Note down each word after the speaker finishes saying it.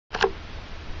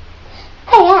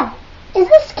Hey, Al, is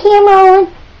this camera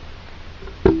on?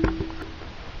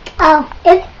 Oh,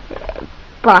 it's...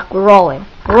 Brock, we're rolling.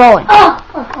 We're rolling.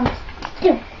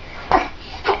 Dude. Okay.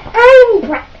 I'm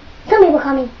Brock. Some people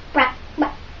call me Brock.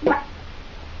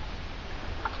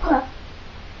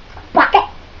 Brocket.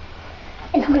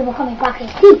 And some people call me Broccoli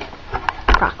and Cheese.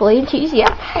 Broccoli and cheese,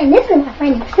 yeah. And this is my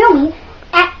friend who's filming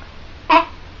at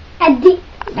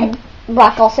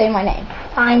Brock, I'll say my name.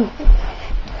 Fine.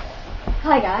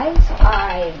 Hi guys,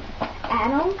 I'm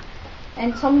Adam,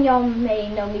 and some of y'all may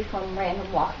know me from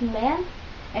Random Walking Man.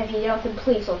 And if you don't, then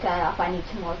please look that up. I need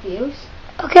some more views.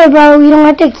 Okay, bro, you don't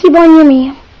have to keep on your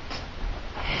me.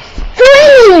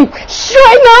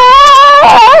 Shut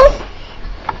up!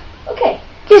 Okay.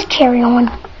 Just carry on.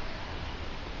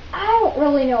 I don't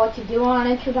really know what to do on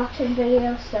an introduction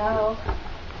video, so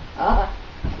Well,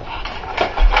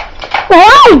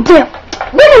 I do.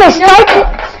 We're gonna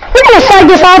start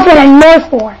this off with a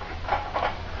Nerf war.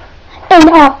 And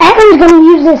Adam's gonna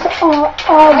use this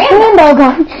rainbow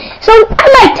gun, so I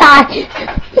might die.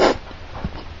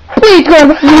 Please go to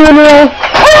the funeral.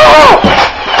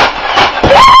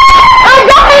 I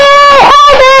got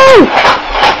it!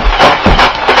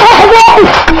 Help me!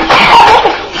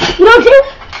 You don't see?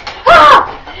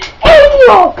 in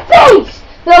your face!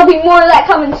 There'll be more of that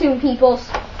coming soon, peoples.